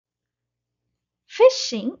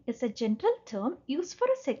Phishing is a general term used for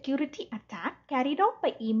a security attack carried out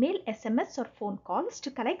by email, SMS, or phone calls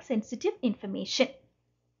to collect sensitive information.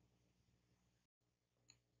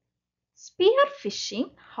 Spear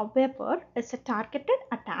phishing, however, is a targeted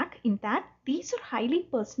attack in that these are highly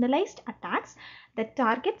personalized attacks that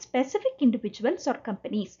target specific individuals or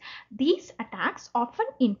companies. These attacks often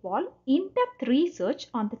involve in-depth research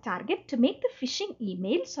on the target to make the phishing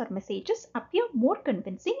emails or messages appear more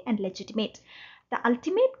convincing and legitimate. The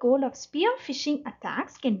ultimate goal of spear phishing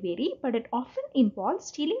attacks can vary, but it often involves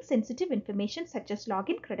stealing sensitive information such as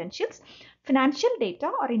login credentials, financial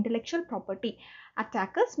data, or intellectual property.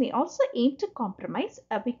 Attackers may also aim to compromise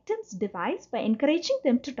a victim's device by encouraging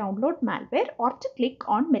them to download malware or to click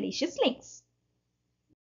on malicious links.